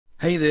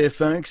Hey there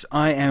folks,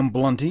 I am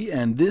Blunty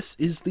and this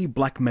is the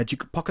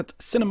BlackMagic Pocket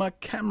Cinema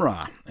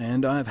Camera,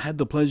 and I've had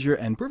the pleasure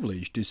and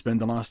privilege to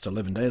spend the last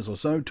 11 days or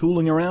so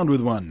tooling around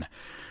with one.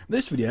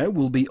 This video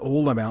will be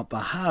all about the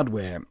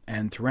hardware,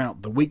 and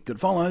throughout the week that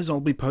follows I'll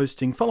be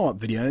posting follow-up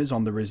videos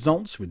on the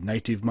results with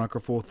native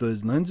Micro Four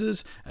Thirds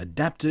lenses,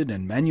 adapted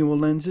and manual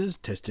lenses,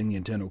 testing the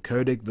internal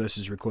codec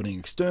versus recording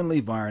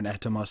externally via an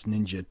Atomos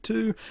Ninja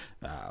 2.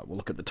 We'll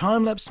look at the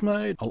time-lapse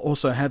mode. I'll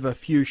also have a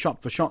few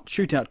shot-for-shot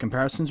shootout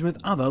comparisons with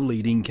other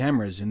leading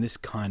cameras in this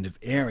kind of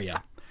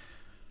area.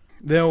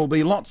 There will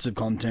be lots of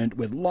content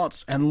with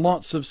lots and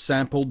lots of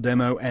sample,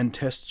 demo and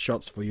test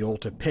shots for you all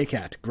to pick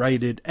at,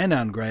 graded and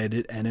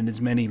ungraded, and in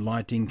as many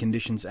lighting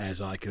conditions as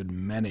I could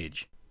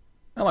manage.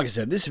 Now, like I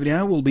said, this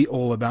video will be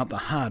all about the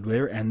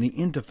hardware and the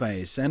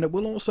interface, and it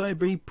will also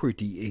be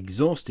pretty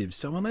exhaustive,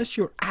 so unless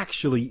you're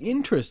actually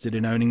interested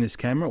in owning this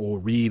camera or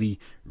really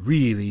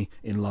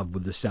in love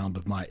with the sound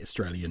of my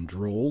Australian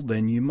drawl,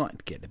 then you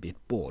might get a bit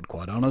bored,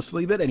 quite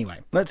honestly. But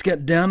anyway, let's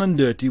get down and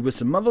dirty with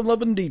some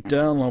mother-loving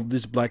detail of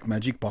this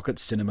BlackMagic Pocket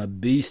Cinema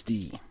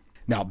beastie.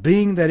 Now,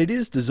 being that it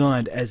is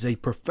designed as a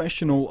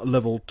professional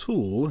level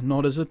tool,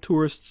 not as a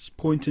tourist's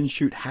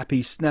point-and-shoot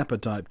happy snapper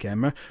type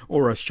camera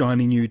or a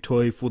shiny new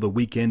toy for the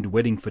weekend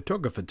wedding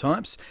photographer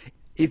types,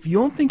 if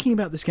you're thinking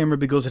about this camera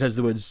because it has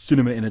the word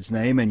cinema in its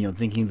name and you're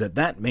thinking that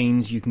that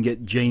means you can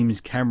get James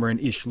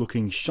Cameron-ish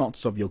looking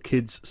shots of your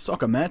kid's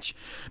soccer match,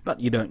 but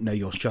you don't know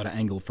your shutter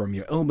angle from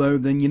your elbow,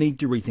 then you need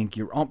to rethink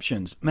your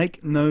options.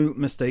 Make no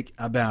mistake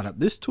about it,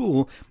 this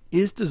tool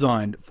is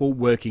designed for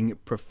working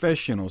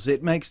professionals.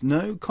 It makes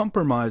no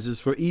compromises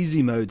for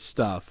easy mode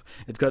stuff.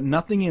 It's got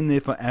nothing in there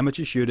for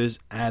amateur shooters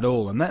at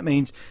all, and that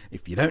means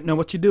if you don't know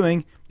what you're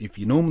doing, if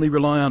you normally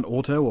rely on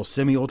auto or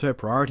semi-auto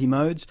priority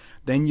modes,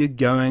 then you're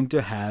going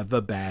to have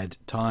a bad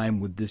time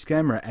with this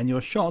camera, and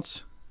your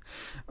shots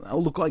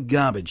will look like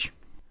garbage.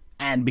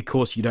 And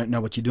because you don't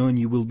know what you're doing,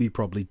 you will be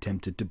probably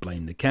tempted to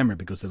blame the camera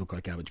because they look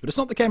like garbage. But it's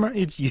not the camera,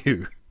 it's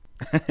you.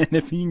 And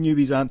if you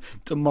newbies aren't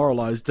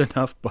demoralized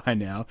enough by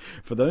now,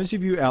 for those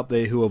of you out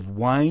there who have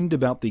whined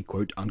about the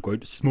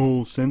quote-unquote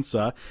small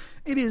sensor,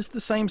 it is the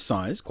same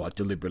size, quite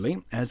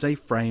deliberately, as a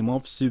frame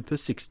of Super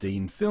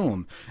 16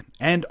 film.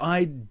 And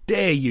I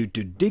dare you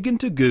to dig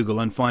into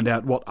Google and find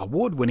out what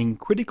award-winning,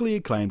 critically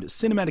acclaimed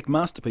cinematic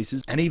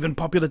masterpieces and even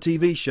popular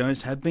TV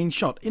shows have been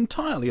shot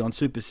entirely on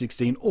Super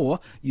 16 or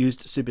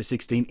used Super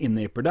 16 in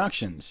their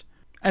productions.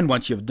 And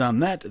once you've done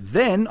that,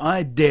 then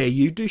I dare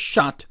you to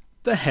shut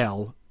the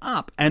hell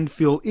up and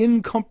feel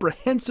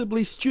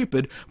incomprehensibly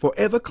stupid for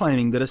ever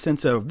claiming that a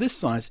sensor of this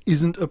size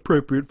isn't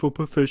appropriate for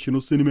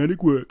professional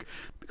cinematic work,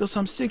 because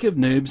I'm sick of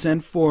noobs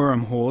and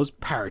forum whores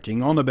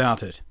parroting on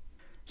about it.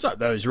 So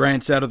those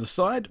rants out of the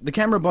side, the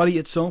camera body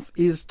itself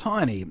is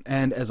tiny,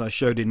 and as I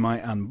showed in my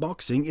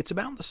unboxing, it's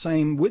about the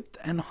same width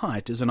and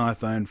height as an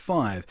iPhone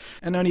 5,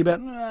 and only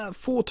about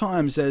 4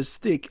 times as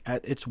thick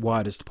at its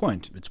widest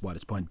point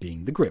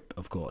being the grip,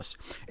 of course.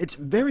 It's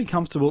very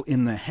comfortable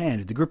in the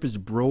hand. The grip is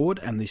broad,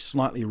 and the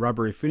slightly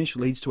rubbery finish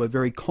leads to a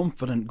very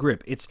confident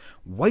grip. It's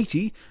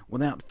weighty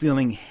without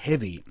feeling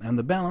heavy, and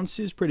the balance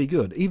is pretty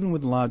good, even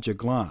with larger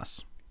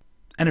glass.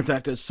 And in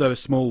fact, it's so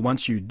small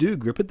once you do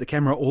grip it, the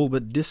camera all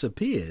but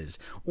disappears.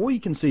 All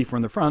you can see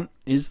from the front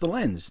is the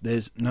lens.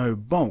 There's no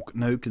bulk,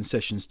 no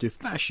concessions to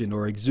fashion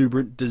or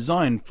exuberant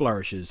design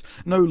flourishes,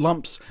 no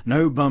lumps,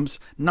 no bumps,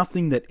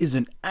 nothing that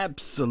isn't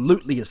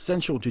absolutely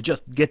essential to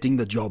just getting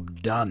the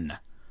job done.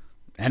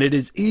 And it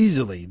is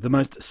easily the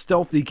most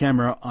stealthy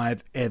camera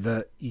I've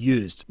ever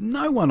used.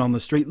 No one on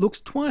the street looks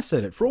twice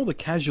at it. For all the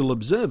casual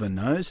observer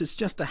knows, it's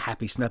just a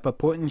happy snapper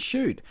point and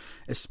shoot,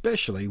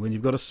 especially when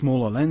you've got a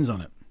smaller lens on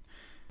it.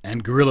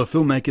 And guerrilla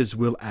filmmakers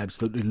will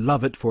absolutely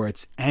love it for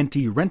its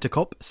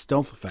anti-rent-a-cop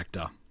stealth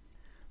factor.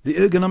 The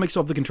ergonomics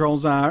of the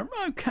controls are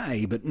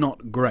okay, but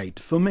not great.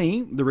 For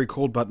me, the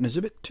record button is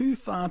a bit too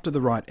far to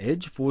the right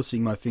edge,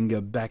 forcing my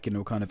finger back into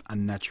a kind of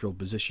unnatural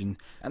position.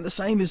 And the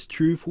same is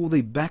true for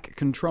the back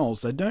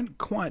controls. They don't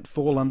quite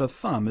fall under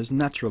thumb as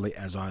naturally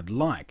as I'd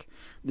like.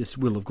 This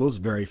will, of course,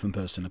 vary from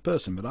person to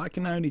person, but I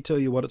can only tell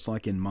you what it's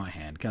like in my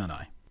hand, can't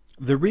I?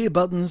 The rear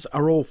buttons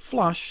are all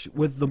flush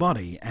with the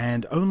body,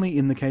 and only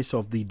in the case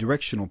of the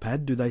directional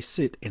pad do they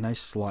sit in a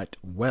slight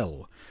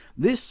well.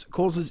 This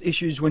causes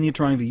issues when you're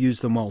trying to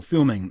use them while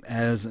filming,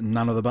 as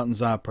none of the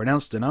buttons are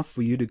pronounced enough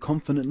for you to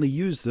confidently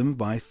use them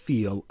by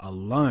feel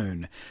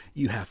alone.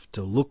 You have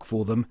to look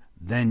for them,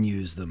 then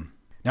use them.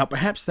 Now,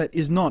 perhaps that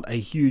is not a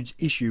huge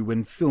issue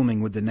when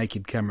filming with the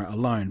naked camera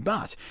alone,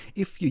 but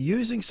if you're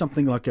using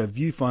something like a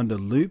viewfinder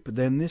loop,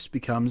 then this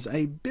becomes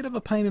a bit of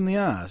a pain in the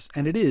ass,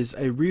 and it is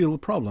a real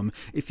problem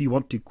if you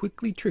want to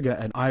quickly trigger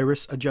an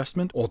iris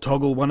adjustment or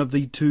toggle one of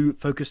the 2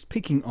 focused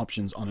peaking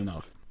options on and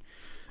off.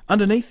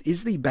 Underneath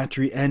is the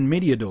battery and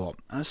media door.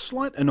 A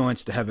slight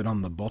annoyance to have it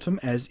on the bottom,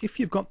 as if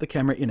you've got the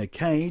camera in a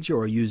cage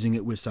or are using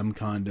it with some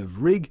kind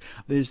of rig,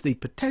 there's the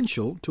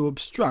potential to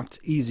obstruct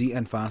easy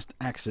and fast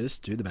access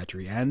to the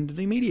battery and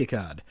the media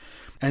card.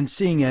 And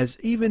seeing as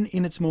even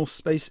in its more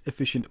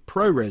space-efficient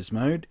ProRes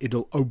mode,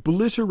 it'll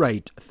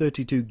obliterate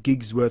 32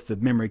 gigs worth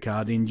of memory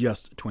card in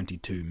just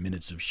 22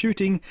 minutes of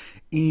shooting,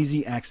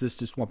 easy access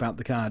to swap out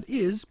the card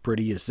is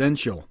pretty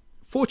essential.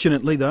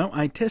 Fortunately though,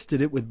 I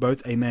tested it with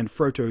both a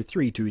Manfrotto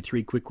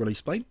 323 quick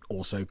release plate,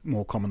 also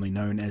more commonly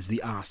known as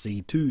the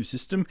RC2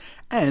 system,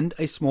 and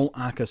a small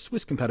Arca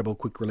Swiss compatible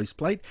quick release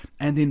plate,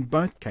 and in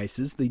both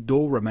cases the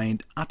door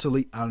remained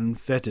utterly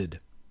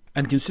unfettered.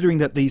 And considering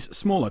that these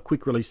smaller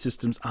quick release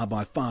systems are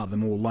by far the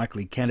more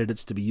likely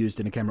candidates to be used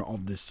in a camera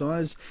of this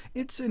size,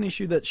 it's an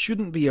issue that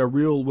shouldn't be a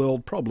real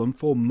world problem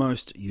for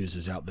most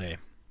users out there.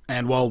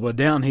 And while we're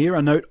down here,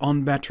 a note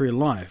on battery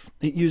life.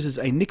 It uses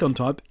a Nikon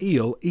type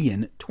EOL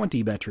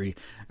EN20 battery,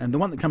 and the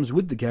one that comes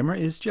with the camera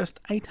is just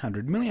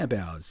 800 mAh,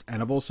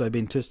 and I've also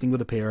been testing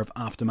with a pair of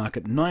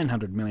aftermarket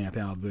 900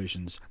 mAh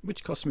versions,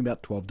 which cost me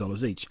about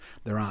 $12 each.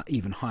 There are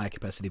even higher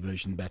capacity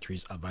version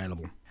batteries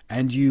available.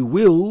 And you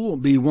will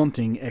be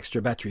wanting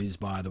extra batteries,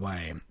 by the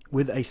way.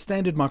 With a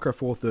standard Micro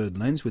Four Thirds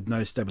lens with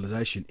no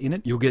stabilization in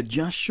it, you'll get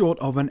just short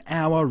of an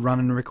hour run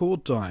and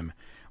record time.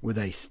 With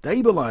a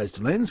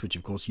stabilized lens, which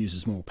of course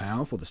uses more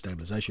power for the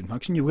stabilization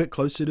function, you'll get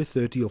closer to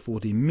 30 or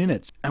 40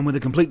 minutes. And with a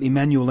completely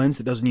manual lens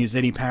that doesn't use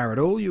any power at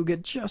all, you'll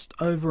get just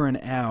over an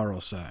hour or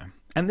so.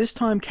 And this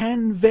time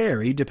can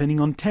vary depending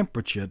on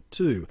temperature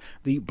too.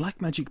 The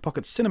BlackMagic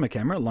Pocket Cinema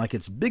Camera, like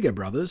its bigger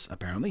brothers,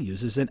 apparently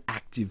uses an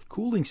active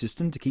cooling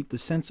system to keep the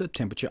sensor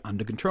temperature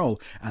under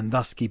control, and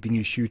thus keeping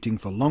you shooting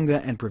for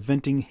longer and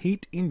preventing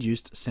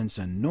heat-induced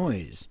sensor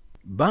noise.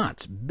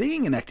 But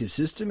being an active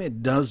system,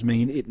 it does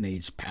mean it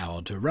needs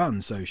power to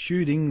run, so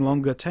shooting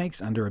longer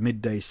takes under a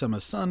midday summer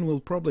sun will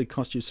probably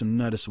cost you some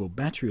noticeable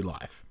battery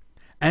life.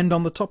 And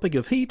on the topic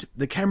of heat,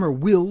 the camera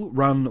will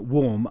run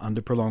warm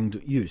under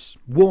prolonged use.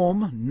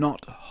 Warm,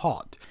 not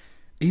hot.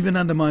 Even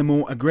under my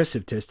more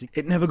aggressive testing,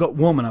 it never got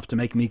warm enough to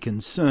make me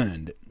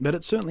concerned, but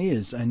it certainly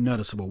is a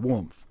noticeable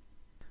warmth.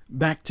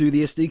 Back to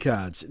the SD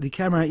cards. The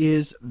camera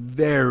is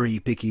very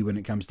picky when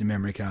it comes to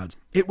memory cards.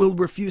 It will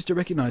refuse to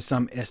recognize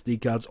some SD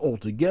cards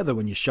altogether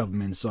when you shove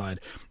them inside.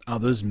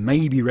 Others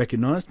may be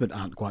recognized but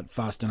aren't quite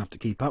fast enough to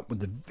keep up with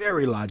the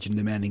very large and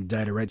demanding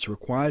data rates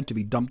required to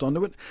be dumped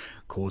onto it,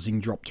 causing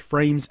dropped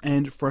frames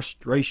and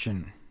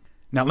frustration.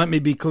 Now let me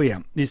be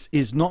clear, this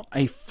is not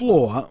a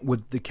flaw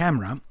with the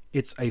camera.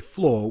 It's a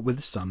flaw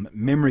with some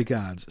memory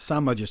cards.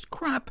 Some are just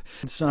crap,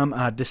 some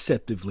are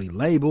deceptively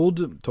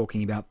labelled,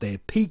 talking about their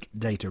peak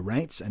data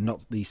rates and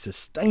not the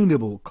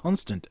sustainable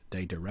constant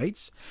data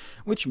rates,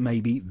 which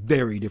may be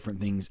very different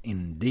things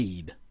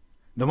indeed.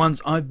 The ones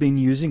I've been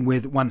using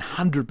with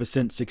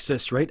 100%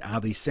 success rate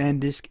are the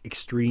SanDisk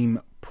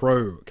Extreme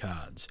Pro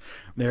cards.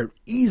 They're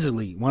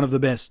easily one of the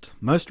best,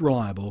 most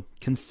reliable,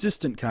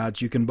 consistent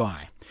cards you can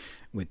buy,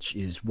 which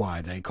is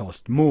why they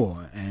cost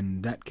more,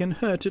 and that can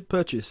hurt at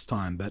purchase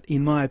time, but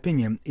in my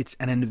opinion, it's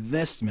an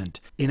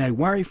investment in a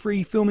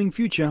worry-free filming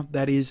future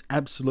that is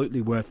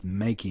absolutely worth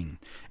making.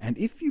 And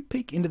if you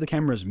peek into the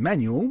camera's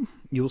manual,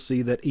 you'll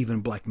see that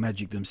even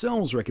BlackMagic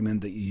themselves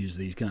recommend that you use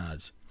these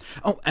cards.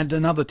 Oh, and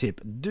another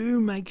tip, do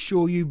make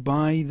sure you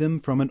buy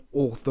them from an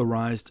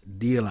authorized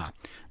dealer,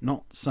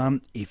 not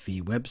some iffy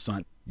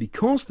website.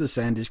 Because the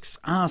SanDisks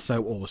are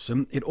so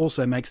awesome, it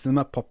also makes them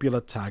a popular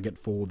target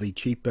for the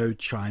cheapo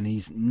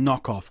Chinese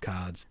knockoff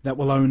cards that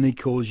will only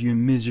cause you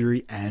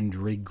misery and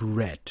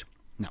regret.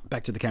 Now,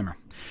 back to the camera.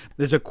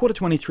 There's a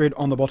 1/4-20 thread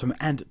on the bottom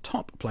and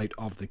top plate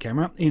of the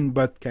camera. In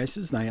both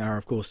cases, they are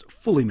of course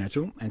fully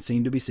metal and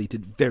seem to be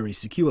seated very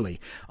securely.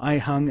 I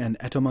hung an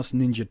Atomos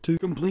Ninja 2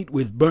 complete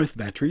with both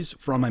batteries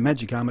from a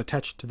Magic Arm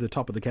attached to the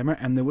top of the camera,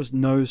 and there was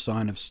no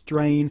sign of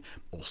strain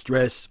or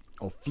stress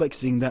or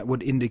flexing that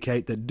would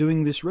indicate that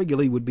doing this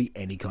regularly would be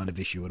any kind of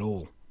issue at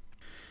all.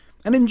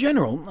 And in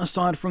general,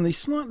 aside from the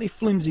slightly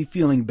flimsy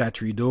feeling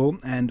battery door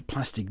and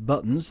plastic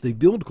buttons, the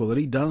build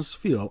quality does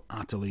feel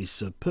utterly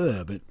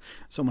superb.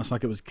 It's almost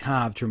like it was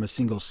carved from a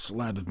single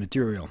slab of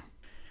material.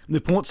 The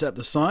ports at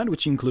the side,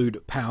 which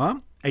include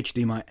power,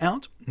 HDMI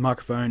out,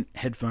 microphone,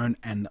 headphone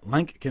and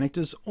LANC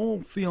connectors,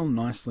 all feel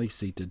nicely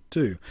seated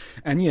too.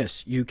 And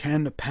yes, you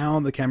can power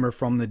the camera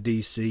from the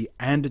DC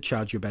and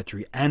charge your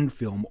battery and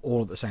film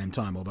all at the same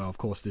time, although of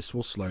course this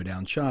will slow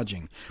down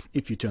charging.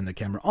 If you turn the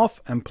camera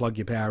off and plug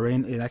your power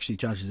in, it actually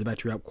charges the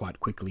battery up quite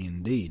quickly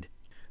indeed.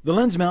 The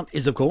lens mount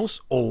is of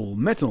course all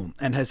metal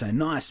and has a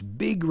nice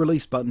big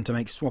release button to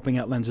make swapping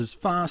out lenses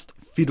fast,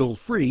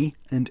 fiddle-free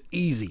and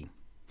easy.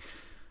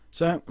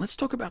 So let's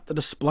talk about the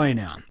display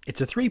now. It's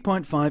a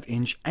 3.5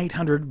 inch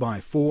 800 by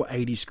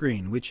 480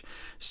 screen, which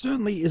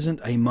certainly isn't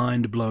a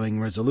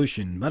mind-blowing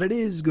resolution, but it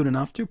is good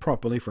enough to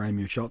properly frame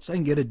your shots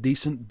and get a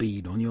decent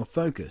bead on your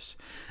focus.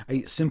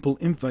 A simple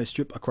info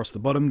strip across the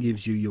bottom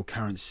gives you your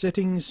current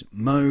settings,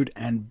 mode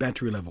and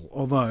battery level,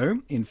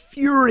 although,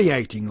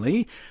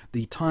 infuriatingly,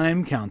 the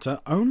time counter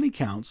only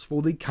counts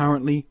for the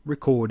currently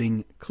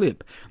recording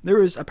clip.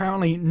 There is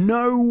apparently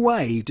no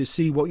way to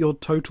see what your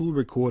total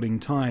recording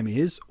time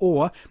is,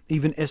 or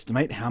even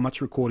estimate how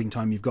much recording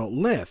time you've got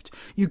left.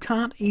 You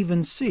can't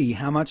even see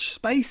how much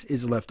space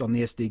is left on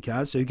the SD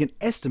card, so you can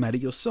estimate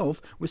it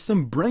yourself with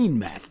some brain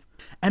math.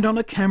 And on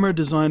a camera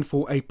designed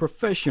for a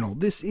professional,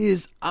 this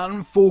is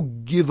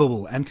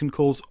unforgivable and can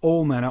cause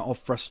all manner of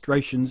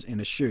frustrations in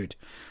a shoot.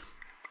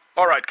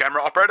 Alright,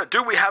 camera operator,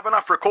 do we have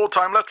enough record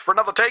time left for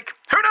another take?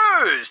 Who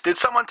knows? Did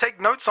someone take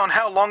notes on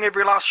how long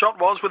every last shot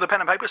was with a pen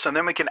and paper, so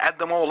then we can add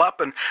them all up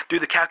and do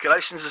the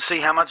calculations to see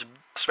how much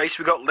space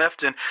we got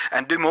left,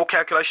 and do more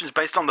calculations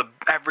based on the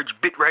average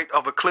bit rate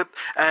of a clip,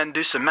 and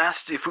do some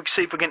maths if we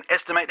see if we can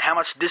estimate how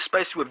much disk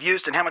space we've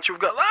used and how much we've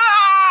got.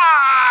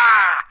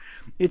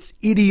 It's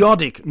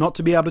idiotic not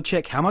to be able to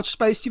check how much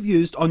space you've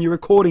used on your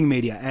recording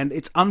media, and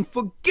it's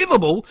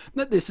unforgivable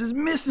that this is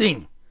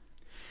missing.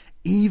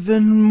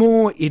 Even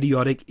more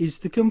idiotic is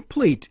the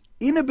complete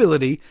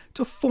inability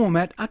to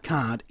format a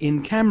card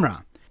in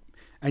camera.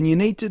 And you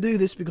need to do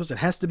this because it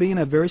has to be in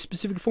a very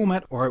specific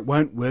format or it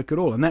won't work at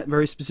all. And that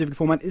very specific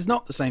format is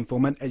not the same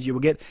format as you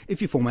will get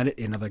if you format it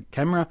in another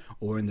camera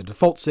or in the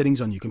default settings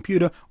on your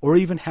computer, or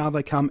even how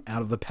they come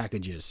out of the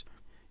packages.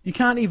 You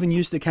can't even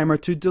use the camera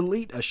to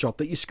delete a shot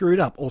that you screwed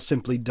up or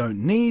simply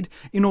don't need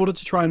in order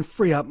to try and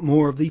free up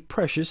more of the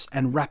precious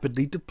and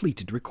rapidly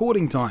depleted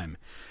recording time.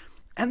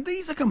 And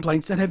these are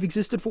complaints that have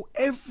existed for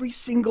every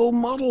single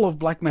model of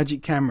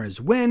BlackMagic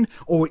cameras. When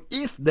or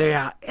if they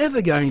are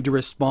ever going to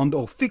respond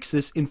or fix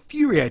this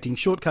infuriating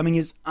shortcoming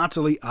is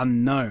utterly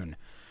unknown.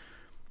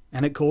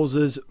 And it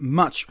causes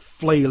much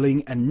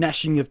flailing and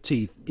gnashing of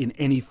teeth in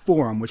any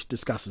forum which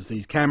discusses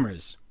these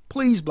cameras.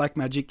 Please,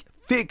 BlackMagic,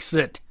 fix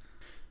it!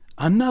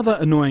 Another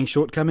annoying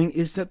shortcoming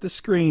is that the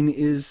screen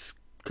is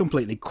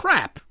completely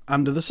crap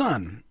under the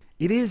sun.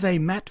 It is a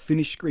matte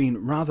finish screen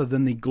rather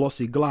than the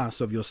glossy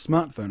glass of your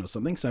smartphone or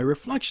something, so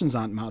reflections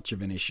aren't much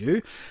of an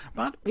issue,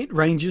 but it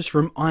ranges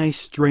from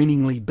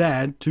eye-strainingly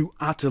bad to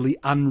utterly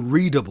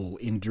unreadable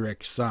in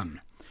direct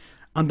sun.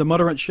 Under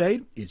moderate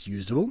shade, it's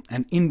usable,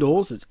 and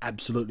indoors it's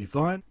absolutely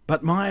fine,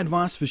 but my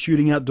advice for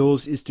shooting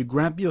outdoors is to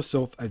grab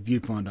yourself a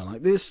viewfinder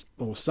like this,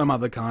 or some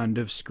other kind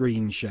of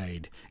screen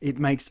shade. It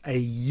makes a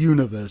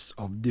universe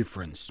of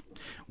difference.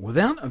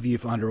 Without a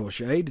viewfinder or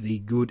shade, the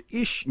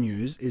good-ish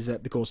news is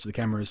that because the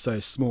camera is so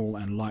small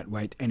and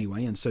lightweight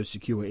anyway and so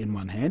secure in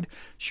one hand,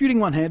 shooting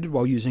one-handed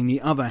while using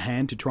the other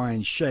hand to try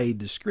and shade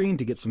the screen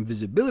to get some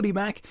visibility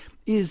back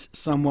is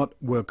somewhat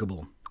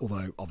workable,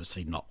 although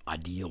obviously not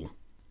ideal.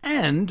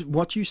 And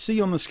what you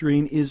see on the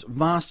screen is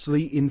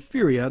vastly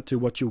inferior to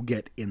what you'll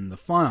get in the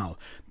file.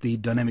 The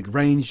dynamic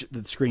range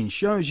that the screen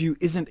shows you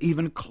isn't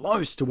even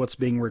close to what's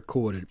being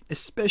recorded,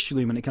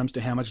 especially when it comes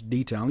to how much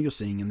detail you're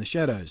seeing in the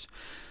shadows.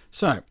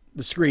 So,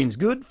 the screen's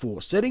good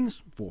for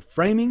settings, for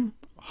framing,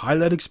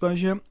 highlight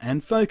exposure,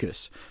 and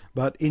focus,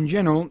 but in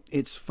general,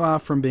 it's far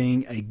from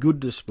being a good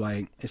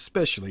display,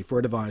 especially for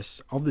a device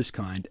of this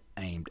kind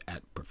aimed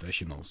at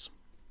professionals.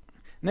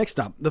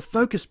 Next up, the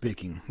focus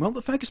peaking. Well,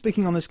 the focus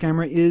peaking on this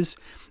camera is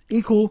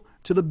equal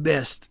to the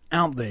best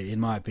out there, in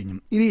my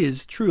opinion. It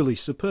is truly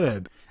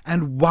superb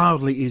and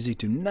wildly easy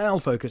to nail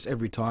focus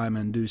every time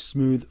and do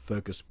smooth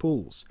focus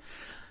pulls.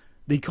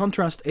 The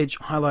contrast edge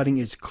highlighting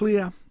is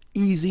clear,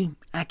 easy,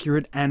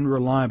 accurate and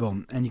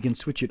reliable, and you can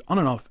switch it on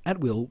and off at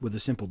will with a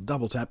simple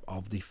double tap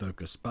of the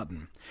focus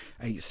button.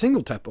 A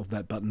single tap of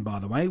that button, by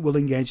the way, will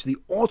engage the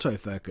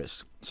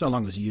autofocus, so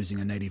long as you're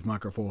using a native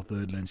Micro Four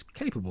Third lens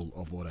capable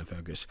of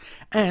autofocus.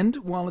 And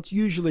while it's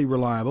usually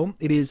reliable,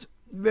 it is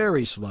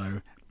very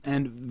slow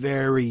and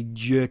very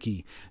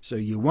jerky, so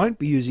you won't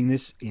be using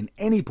this in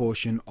any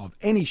portion of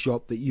any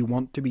shot that you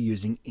want to be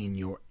using in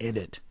your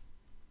edit.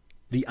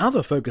 The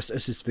other focus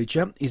assist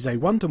feature is a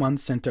one-to-one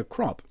center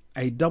crop.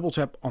 A double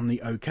tap on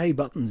the OK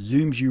button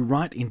zooms you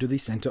right into the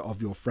center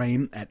of your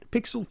frame at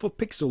pixel for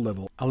pixel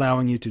level,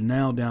 allowing you to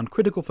nail down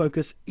critical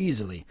focus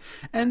easily.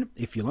 And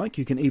if you like,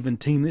 you can even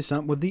team this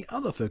up with the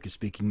other focus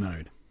peaking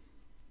mode.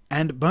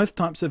 And both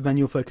types of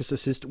manual focus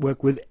assist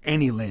work with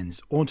any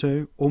lens,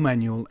 auto or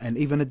manual, and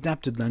even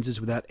adapted lenses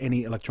without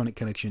any electronic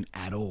connection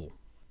at all.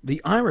 The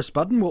iris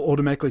button will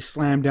automatically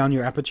slam down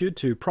your aperture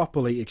to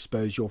properly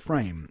expose your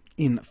frame.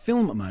 In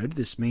film mode,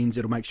 this means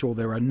it'll make sure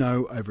there are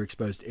no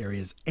overexposed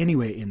areas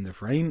anywhere in the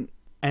frame,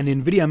 and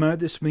in video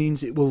mode, this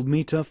means it will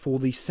meter for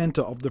the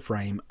center of the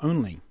frame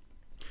only.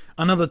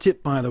 Another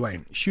tip, by the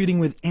way, shooting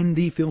with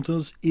ND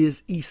filters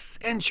is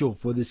essential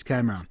for this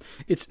camera.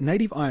 Its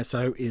native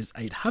ISO is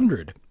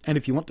 800, and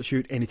if you want to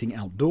shoot anything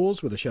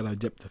outdoors with a shallow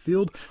depth of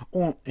field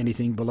or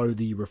anything below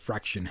the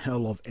refraction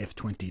hell of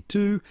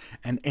f22,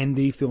 an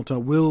ND filter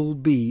will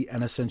be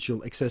an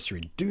essential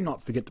accessory. Do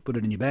not forget to put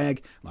it in your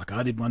bag, like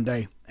I did one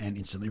day and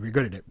instantly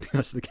regretted it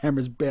because the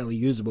camera is barely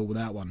usable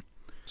without one.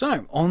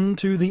 So, on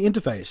to the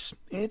interface.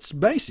 It's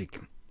basic.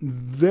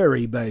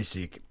 Very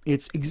basic.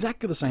 It's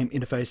exactly the same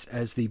interface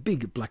as the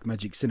big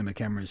BlackMagic Cinema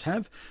cameras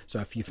have, so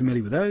if you're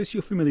familiar with those,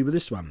 you're familiar with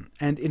this one.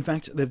 And in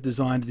fact, they've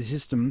designed the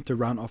system to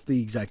run off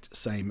the exact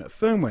same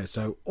firmware,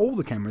 so all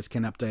the cameras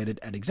can update it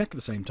at exactly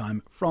the same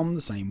time from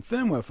the same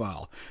firmware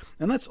file.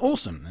 And that's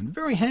awesome and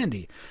very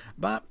handy,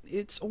 but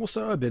it's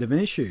also a bit of an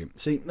issue.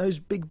 See, those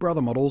big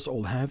brother models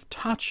all have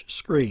touch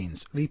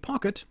screens. The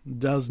Pocket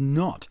does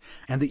not,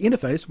 and the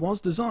interface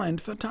was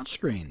designed for touch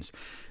screens.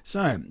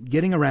 So,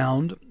 getting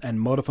around and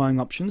modifying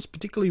options,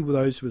 particularly with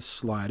those with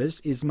sliders,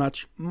 is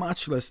much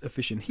less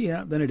efficient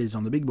here than it is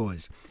on the big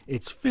boys.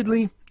 It's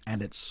fiddly,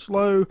 and it's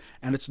slow,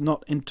 and it's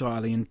not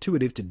entirely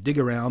intuitive to dig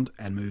around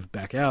and move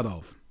back out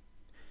of.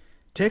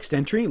 Text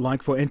entry,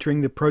 like for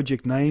entering the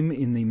project name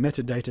in the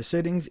metadata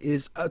settings,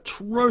 is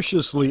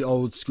atrociously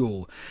old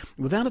school.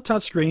 Without a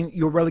touchscreen,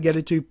 you're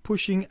relegated to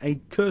pushing a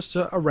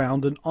cursor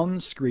around an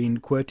on-screen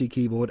QWERTY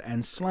keyboard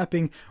and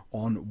slapping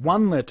on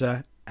one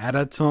letter at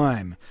a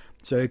time.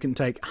 So it can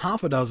take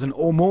half a dozen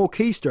or more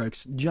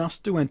keystrokes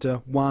just to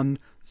enter one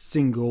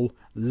single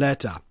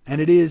letter.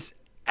 And it is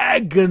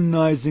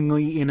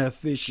agonizingly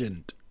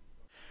inefficient.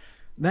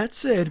 That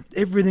said,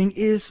 everything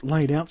is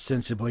laid out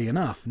sensibly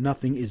enough.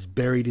 Nothing is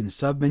buried in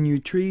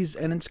submenu trees,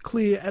 and it's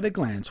clear at a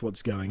glance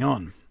what's going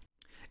on.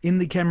 In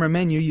the camera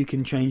menu, you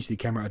can change the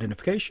camera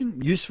identification.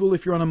 Useful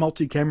if you're on a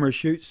multi-camera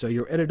shoot, so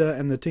your editor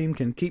and the team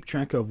can keep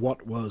track of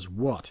what was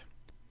what.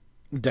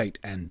 Date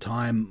and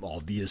time,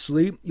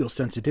 obviously. Your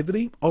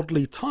sensitivity,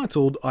 oddly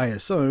titled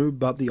ISO,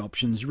 but the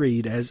options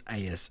read as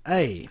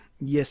ASA.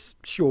 Yes,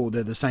 sure,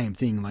 they're the same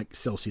thing like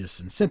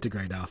Celsius and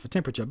centigrade are for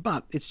temperature,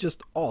 but it's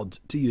just odd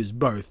to use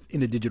both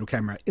in a digital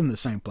camera in the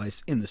same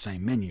place in the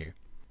same menu.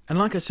 And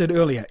like I said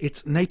earlier,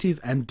 its native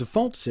and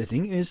default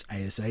setting is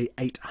ASA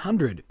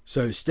 800,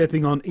 so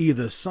stepping on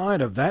either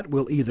side of that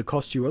will either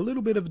cost you a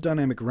little bit of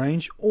dynamic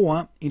range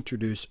or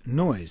introduce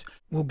noise.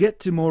 We'll get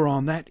to more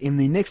on that in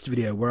the next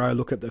video where I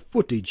look at the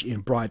footage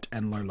in bright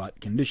and low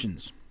light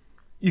conditions.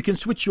 You can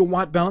switch your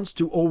white balance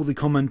to all the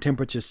common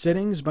temperature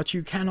settings, but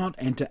you cannot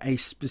enter a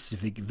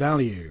specific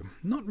value.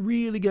 Not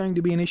really going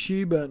to be an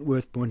issue, but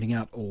worth pointing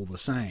out all the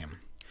same.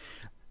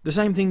 The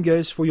same thing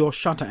goes for your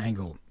shutter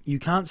angle. You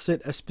can't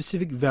set a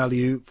specific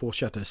value for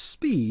shutter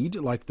speed,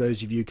 like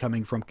those of you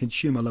coming from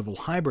consumer-level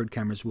hybrid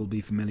cameras will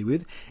be familiar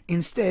with.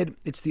 Instead,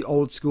 it's the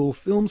old-school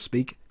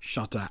film-speak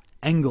shutter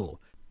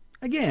angle.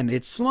 Again,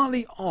 it's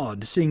slightly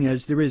odd, seeing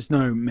as there is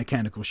no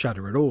mechanical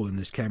shutter at all in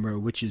this camera,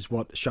 which is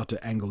what shutter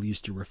angle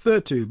used to refer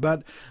to,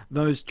 but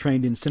those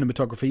trained in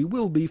cinematography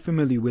will be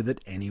familiar with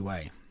it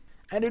anyway.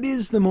 And it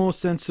is the more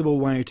sensible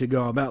way to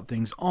go about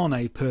things on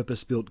a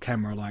purpose-built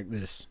camera like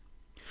this.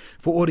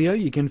 For audio,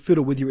 you can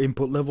fiddle with your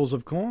input levels,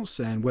 of course,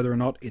 and whether or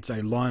not it's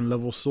a line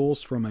level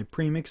source from a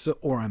premixer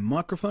or a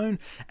microphone,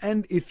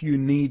 and if you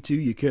need to,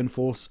 you can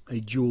force a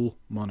dual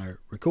mono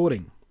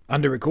recording.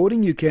 Under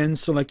recording, you can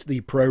select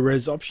the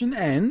ProRes option,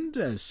 and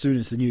as soon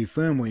as the new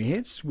firmware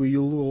hits,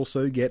 you'll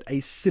also get a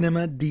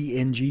Cinema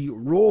DNG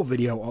RAW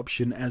video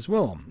option as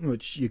well,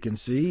 which you can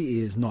see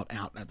is not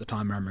out at the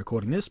time I'm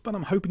recording this, but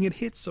I'm hoping it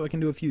hits so I can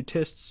do a few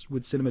tests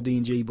with Cinema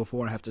DNG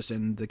before I have to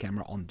send the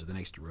camera on to the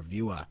next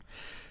reviewer.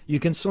 You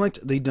can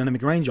select the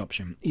dynamic range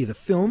option, either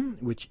film,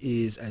 which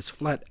is as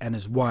flat and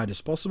as wide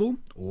as possible,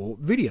 or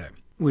video,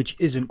 which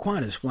isn't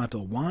quite as flat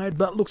or wide,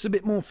 but looks a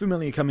bit more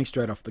familiar coming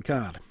straight off the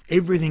card.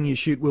 Everything you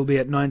shoot will be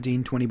at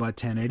 1920 by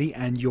 1080,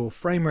 and your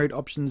frame rate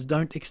options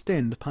don't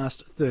extend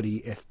past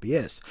 30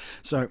 FPS.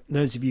 So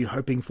those of you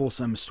hoping for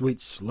some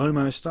sweet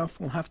slow-mo stuff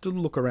will have to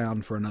look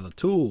around for another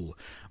tool.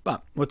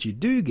 But what you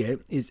do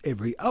get is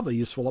every other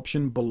useful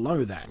option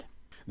below that.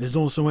 There's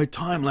also a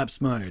time-lapse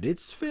mode.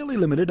 It's fairly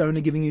limited,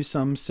 only giving you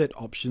some set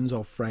options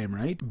of frame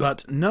rate,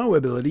 but no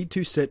ability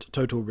to set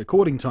total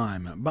recording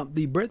time, but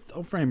the breadth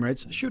of frame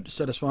rates should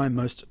satisfy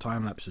most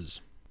time-lapses.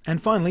 And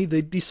finally,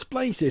 the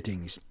display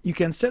settings. You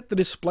can set the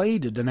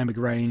displayed dynamic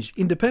range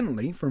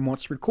independently from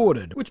what's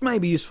recorded, which may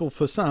be useful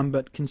for some,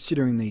 but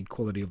considering the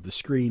quality of the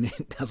screen,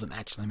 it doesn't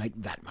actually make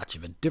that much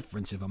of a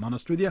difference, if I'm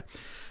honest with you.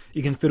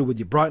 You can fiddle with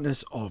your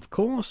brightness, of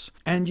course,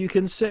 and you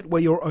can set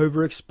where your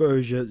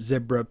overexposure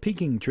zebra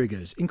peaking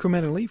triggers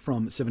incrementally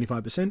from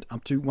 75%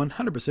 up to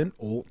 100%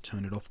 or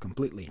turn it off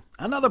completely.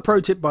 Another pro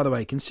tip, by the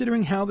way,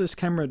 considering how this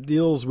camera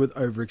deals with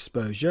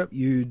overexposure,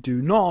 you do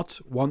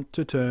not want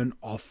to turn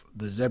off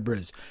the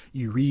zebras.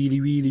 You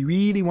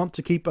really want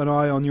to keep an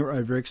eye on your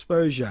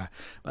overexposure.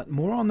 But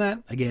more on that,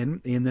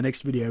 again, in the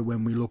next video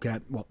when we look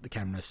at what the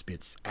camera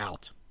spits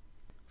out.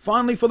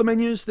 Finally, for the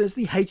menus, there's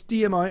the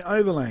HDMI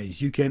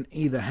overlays. You can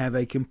either have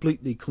a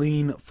completely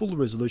clean, full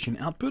resolution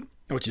output,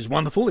 which is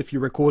wonderful if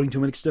you're recording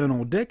to an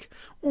external deck,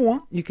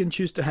 or you can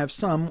choose to have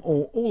some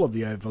or all of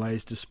the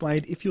overlays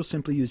displayed if you're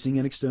simply using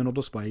an external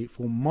display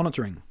for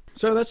monitoring.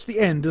 So that's the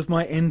end of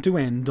my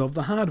end-to-end of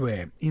the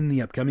hardware. In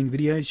the upcoming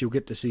videos you'll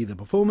get to see the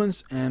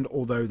performance, and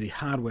although the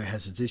hardware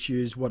has its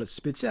issues, what it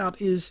spits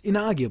out is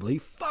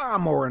inarguably far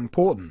more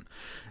important.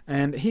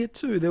 And here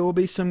too there will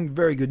be some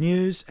very good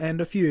news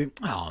and a few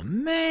 "oh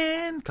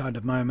man" kind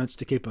of moments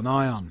to keep an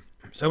eye on.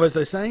 So as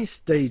they say,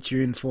 stay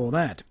tuned for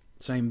that.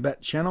 Same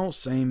bat channel,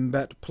 same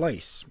bat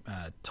place.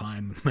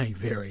 Time may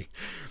vary.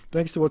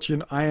 Thanks for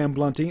watching. I am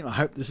Blunty. I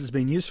hope this has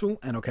been useful,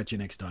 and I'll catch you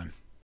next time.